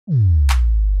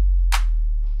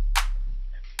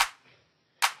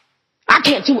I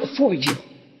can't do it for you.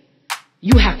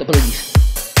 You have to believe.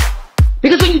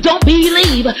 Because when you don't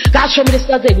believe, God showed me this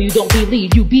other day, when you don't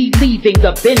believe, you believing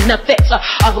the benefits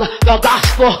of the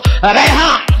gospel. The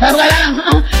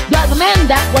man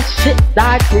that was sick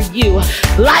died for you.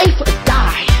 Life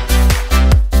died.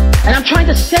 And I'm trying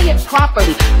to say it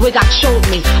properly, where God showed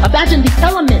me. Imagine the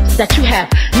elements that you have.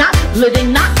 Not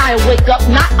living, not I wake up,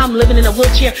 not I'm living in a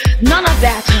wheelchair. None of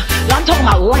that. I'm talking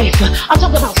about life. I'm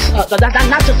talking about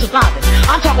not just surviving.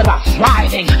 I'm talking about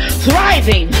thriving.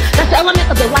 Thriving. That's the element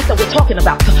of the life that we're talking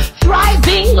about.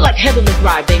 Thriving like heaven is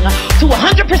thriving. To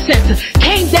 100%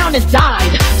 came down and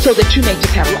died so that you may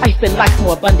just have life and life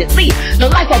more abundantly. The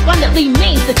life abundantly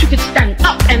means that you can stand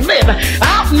up and live.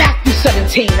 Out Matthew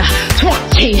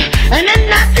 17:20. And then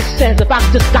that it says, if I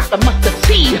just got the mustard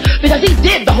seed, because he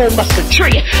did the whole mustard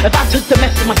tree. If I took the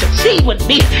mustard seed with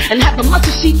me and have the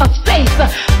mustard seed of faith,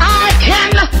 I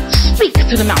can speak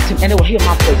to the mountain and it will hear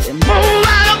my voice and move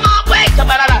out of my way.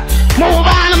 Move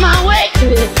out of my way.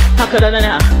 How could I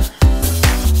now?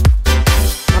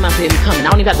 My mouth hear me coming.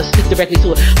 I don't even have to speak directly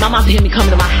to it. My mouth hear me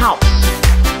coming to my house.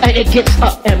 And it gets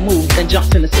up and moves and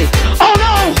jumps in the sea. Oh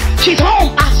no, she's home.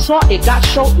 I saw it. God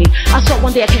showed me. I saw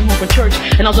one day I came home from church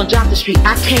and I was on Johnson Street.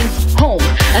 I came home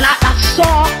and I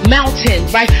saw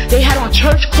mountains, right? They had on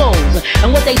church clothes.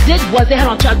 And what they did was they had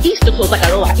on Easter clothes, like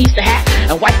a little Easter hat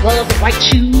and white gloves and white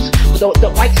shoes with the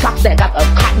white socks that got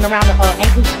cotton around the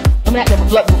ankles. Remember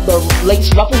that? The lace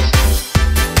ruffles.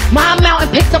 My mountain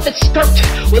picked up its skirt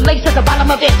with lace at the bottom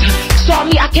of it. Saw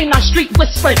me, I came down the street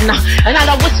whispering, and I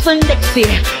was whistling Dixie.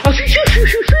 I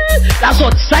was so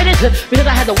excited because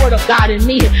I had the word of God in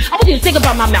me. I want you to think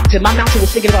about my mountain. My mountain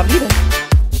was thinking about me.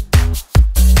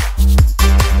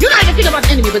 You're not even thinking about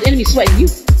the enemy, but the enemy's sweating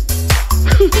you.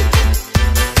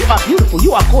 You are beautiful.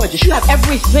 You are gorgeous. You have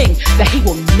everything that he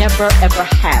will never, ever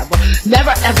have.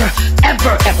 Never, ever,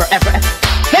 ever, ever, ever, ever.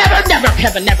 Never, never,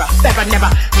 ever, never, ever, never,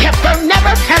 ever,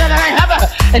 never, ever.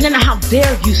 And then how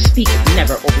dare you speak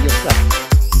never over yourself?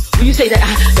 When you say that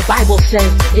the Bible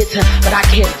says it, but I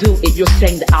can't do it, you're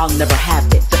saying that I'll never have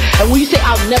it. And when you say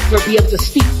I'll never be able to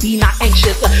speak, be not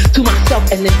anxious to myself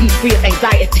and then be free of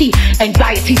anxiety.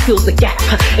 Anxiety fills the gap.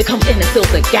 It comes in and fills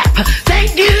the gap.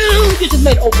 Thank you. You just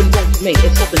made open room for me.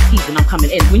 It's open season. I'm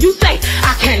coming in. When you say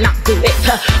I cannot do it,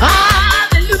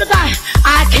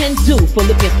 I can do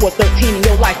Philippians 4:13 in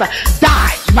your life.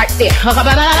 Die right there.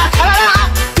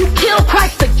 You kill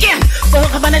Christ again.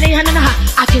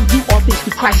 I can do all things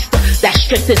through Christ that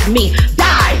strengthens me.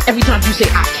 Die every time you say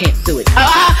I can't do it.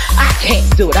 I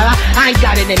can't do it. I ain't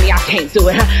got it in me. I can't do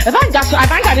it. If I ain't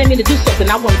got it in me to do something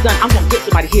I want done, I'm gonna get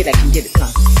somebody here that can get it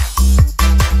done.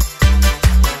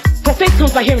 For faith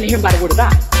comes by hearing and hearing by the word of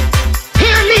God.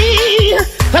 Hear me,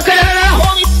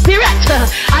 Holy Spirit.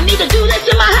 I need to do this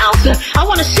in my house. I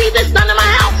want to see this done in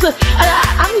my house.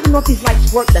 I don't even know if these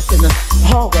lights work that's in the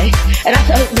hallway. And I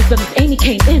said, Miss Amy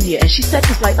came in here and she set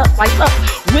this light up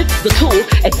with the tool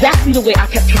exactly the way I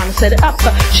kept trying to set it up.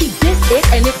 She did it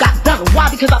and it got done. Why?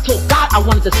 Because I told God I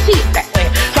wanted to see it that way.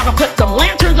 So I could put some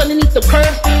lanterns underneath the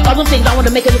curves. Other things I want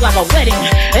to make it look like a wedding.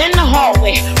 In the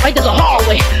hallway, right? There's a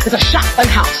hallway. There's a shotgun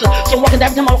house. So every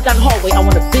time I walk down the hallway, I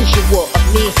want a visual of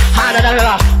me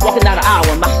walking down the aisle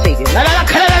with my Savior.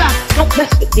 Don't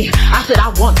mess with me. I said I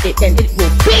want it and it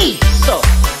will be so.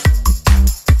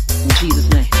 In Jesus'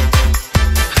 name.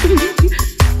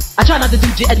 I try not to do,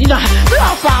 we don't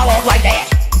fall off like that.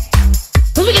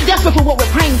 Because we get desperate for what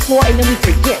we're praying for and then we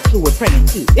forget who we're praying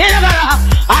to.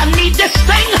 I need this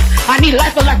thing. I need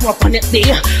life and life more abundantly.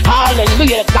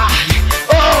 Hallelujah, God.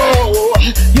 Oh,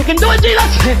 you can do it,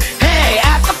 Jesus. Hey,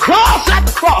 at the cross.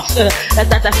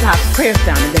 That's how prayer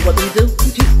sounds. And then what do we do?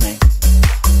 In Jesus' name.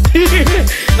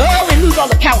 Oh, we lose all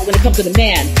the power when it comes to the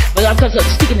man. But because of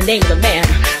speaking the name of the man,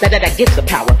 that gets the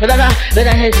power.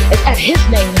 It's at his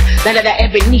name that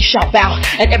every knee shall bow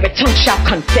and every tongue shall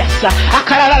confess. I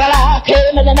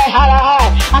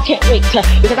can't wait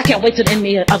because I can't wait till the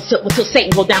enemy until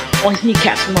Satan go down on his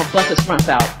kneecaps and bust his front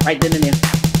out right then and there.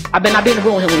 I've been in the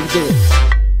room with him when he do it.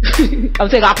 I'm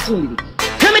taking opportunity.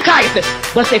 Him and Caiaphas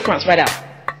bust their fronts right out.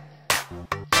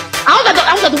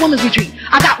 I was at the women's retreat.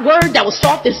 I got word that was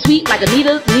soft and sweet, like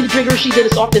Anita Trigger. She did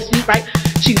it soft and sweet, right?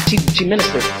 She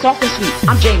ministered soft and sweet.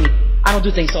 I'm Jamie. I don't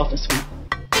do things soft and sweet.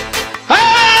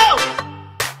 Oh!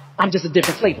 I'm just a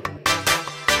different flavor.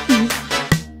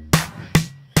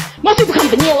 Most people come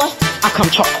vanilla. I come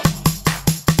chocolate.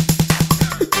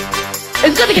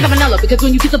 It's good to get the vanilla because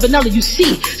when you get the vanilla, you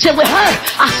see. So with her,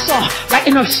 I saw right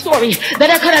in her story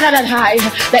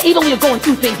that even when you're going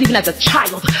through things, even as a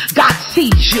child, God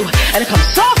sees you. And it comes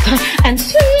soft and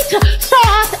sweet,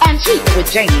 soft cheating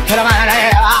with Jamie.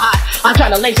 I'm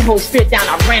trying to lay some Holy Spirit down.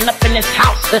 I ran up in this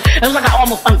house. It was like I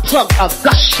almost unplugged a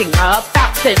gushing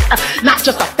fountain. Not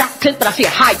just a fountain, but I see a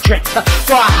hydrant.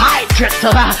 For a hydrant.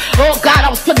 Oh God, I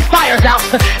was putting fires out,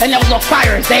 and there was no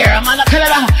fires there.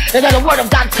 The word of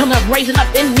God coming up, raising up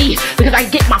in me, because I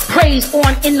get my praise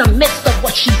on in the midst of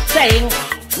what she's saying.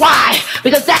 Why?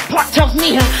 Because that part tells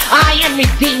me I am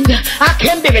redeemed. I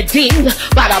can be redeemed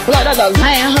by the blood of the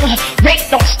Lamb. Rape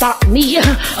don't stop me.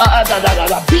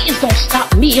 The beatings don't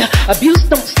stop me. Abuse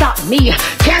don't stop me.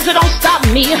 Cancer don't stop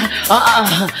me.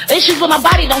 Issues with my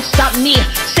body don't stop me.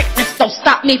 Sickness don't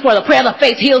stop me. For the prayer of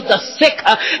faith heals the sick.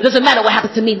 It doesn't matter what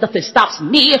happens to me. Nothing stops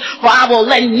me. For I will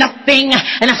let nothing,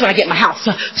 and that's when I get my house,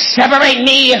 separate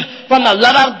me from the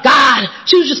love of God.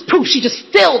 She was just proof. She just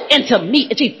filled into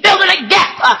me, and she filled in a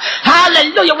gap.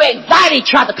 Hallelujah, where anxiety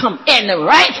tried to come in,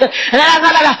 right?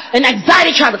 And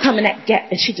anxiety tried to come in that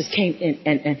gap, and she just came in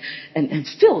and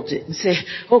filled it and said,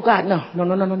 oh God, no.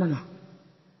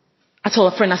 I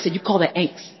told a friend, I said, you call that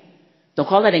angst. Don't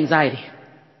call that anxiety.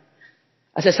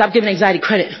 I said, stop giving anxiety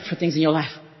credit for things in your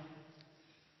life.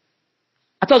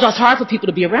 I told you it's hard for people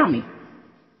to be around me.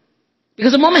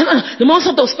 Because the moment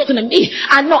something was spoken to me,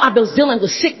 I know I've been dealing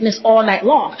with sickness all night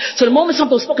long. So the moment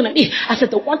something was spoken to me, I said,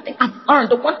 the one thing I've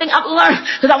learned,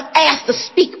 because I was asked to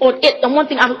speak on it, the one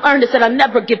thing I've learned is that I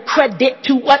never give credit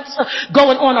to what's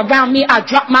going on around me. I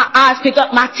drop my eyes, pick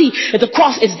up my tea. If the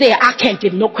cross is there, I can't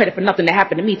give no credit for nothing that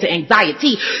happened to me, to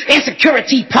anxiety,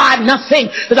 insecurity, pride,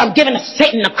 nothing. Because I'm giving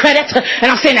Satan the credit,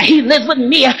 and I'm saying that he lives with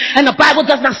me, and the Bible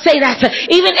does not say that.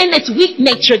 Even in its weak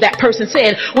nature, that person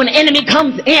said, when the enemy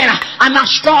comes in, I'm not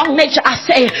strong nature. I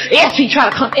say, if he try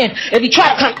to come in,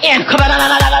 come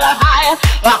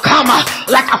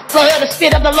like a flood, the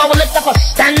Spirit of the Lord will lift up a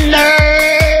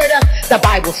standard. The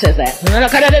Bible says that.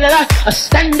 A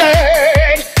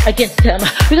standard against him.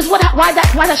 Because why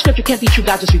that scripture can't be true?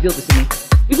 God just revealed this to me.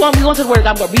 We go to the word.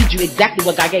 I'm going to read you exactly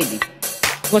what God gave me.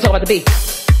 We're going to talk about the B.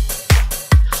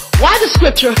 Why the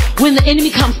scripture, when the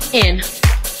enemy comes in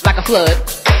like a flood,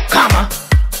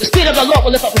 the Spirit of the Lord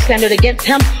will lift up a standard against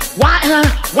him. Why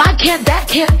can't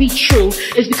be true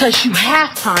is because you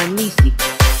have time, Nisi.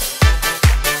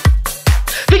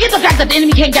 Forget the fact that the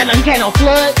enemy can't get no, he can't no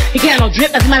flood, he can't no drip.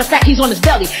 As a matter of fact, he's on his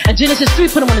belly. And Genesis 3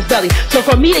 put him on his belly. So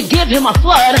for me to give him a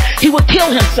flood, he would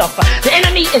kill himself. The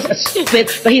enemy is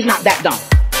stupid, but he's not that dumb.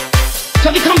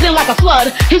 So if he comes in like a flood,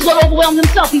 he's going to overwhelm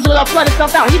himself. He's going to flood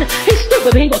himself out. He's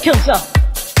stupid, but he ain't going to kill himself.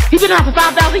 He's been around for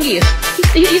 5,000 years.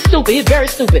 He's stupid. He's very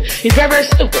stupid. He's very, very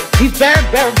stupid. He's very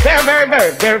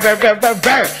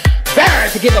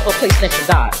to give up a place next to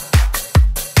God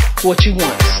for what you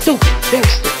want. Stupid. Very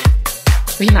stupid.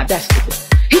 But he's not that stupid.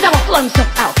 He's not going to flood himself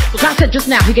out. But God said just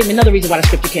now, he gave me another reason why the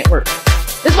scripture can't work.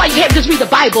 This is why you can't just read the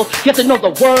Bible. You have to know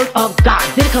the word of God.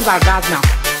 Then it comes out of God's mouth.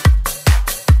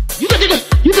 You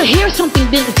could hear something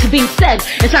being said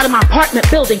inside of my apartment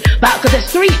building, because there's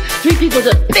three people.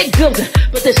 It's a big building,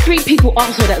 but there's 3 people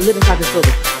also that live inside this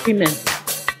building. 3 men.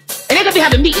 And they're going to be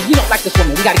having meetings. We don't like this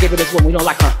woman. We got to get rid of this woman. We don't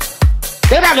like her.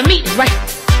 They're having meetings, right?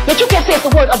 But you can't say it's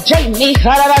the word of Jamie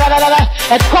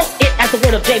and quote it as the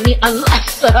word of Jamie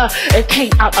unless it came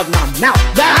out of my mouth.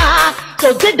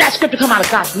 So did that scripture come out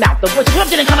of God's mouth? The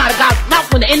scripture didn't come out of God's mouth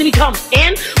when the enemy comes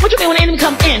in. What you mean when the enemy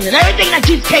comes in? And everything that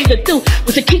Jesus came to do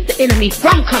was to keep the enemy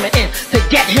from coming in, to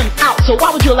get him out. So why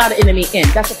would you allow the enemy in?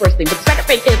 That's the first thing. But the second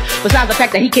thing is, besides the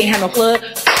fact that he can't have no flood,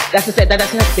 that's the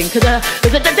next thing. Because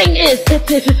the thing is,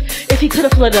 if he could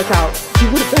have flooded us out, he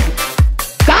would have done it.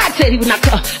 God said he would not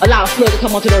allow a flood to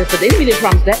come onto the earth, but the enemy didn't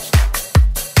promise that.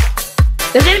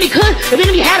 If the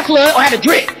enemy had a flood or had a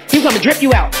drip, he was going to drip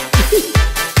you out.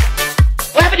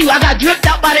 What happened to you? I got dripped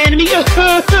out by the enemy. Then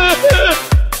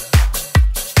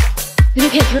he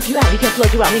can't drip you out. He can't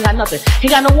flood you out. He ain't got nothing. He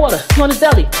ain't got no water. He's on his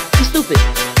belly. He's stupid.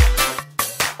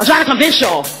 I'm trying to convince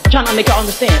y'all. I'm trying to make y'all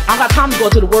understand. I don't got time to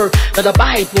go to the word of the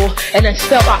Bible and then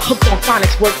spell out hooked on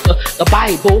phonics work the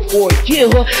Bible for you.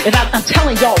 And I'm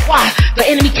telling y'all why the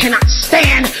enemy cannot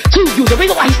stand to you. The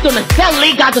reason why he's still in the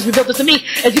belly, God just revealed this to me,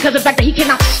 is because of the fact that he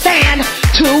cannot stand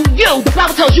to you. The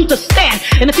Bible tells you to stand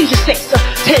in Ephesians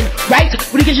 6:10, right?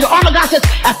 When he gives you the armor, God says,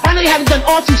 and finally having done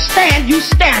all to stand, you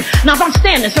stand. Now if I'm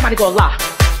standing, somebody gonna lie.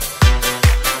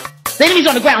 The enemy's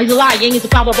on the ground. He's lying. He's the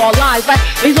father of all lies, right?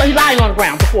 He's lying on the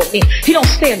ground before me. He don't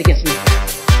stand against me.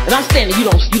 If I'm standing, you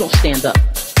don't stand up.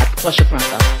 I push your front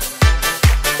up.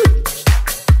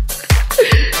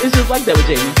 It's just like that with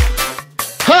Jamie.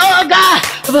 Oh God!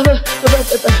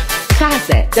 Besides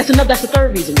that, that's the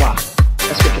third reason why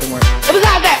that scripture didn't work.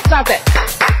 Besides that,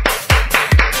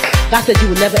 God said you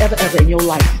will never, ever, ever in your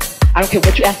life. I don't care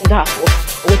what you're asking God for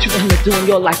or what you want Him to do in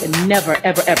your life, and never,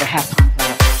 ever, ever have time for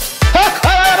that.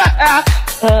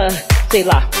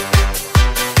 Selah.